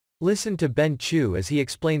Listen to Ben Chu as he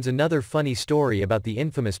explains another funny story about the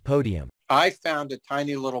infamous Podium. I found a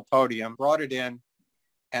tiny little podium, brought it in,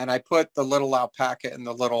 and I put the little alpaca in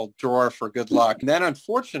the little drawer for good luck. And then,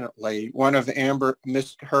 unfortunately, one of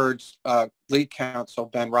Miss Heard's lead counsel,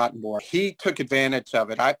 Ben Rottenborn, he took advantage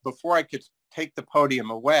of it. Before I could take the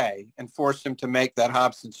podium away and force him to make that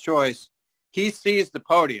Hobson's choice, he seized the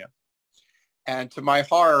podium. And to my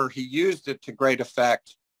horror, he used it to great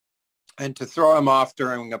effect. And to throw him off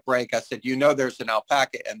during a break, I said, there's an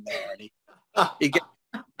alpaca in there. And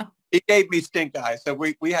he gave me stink eye. So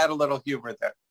we had a little humor there.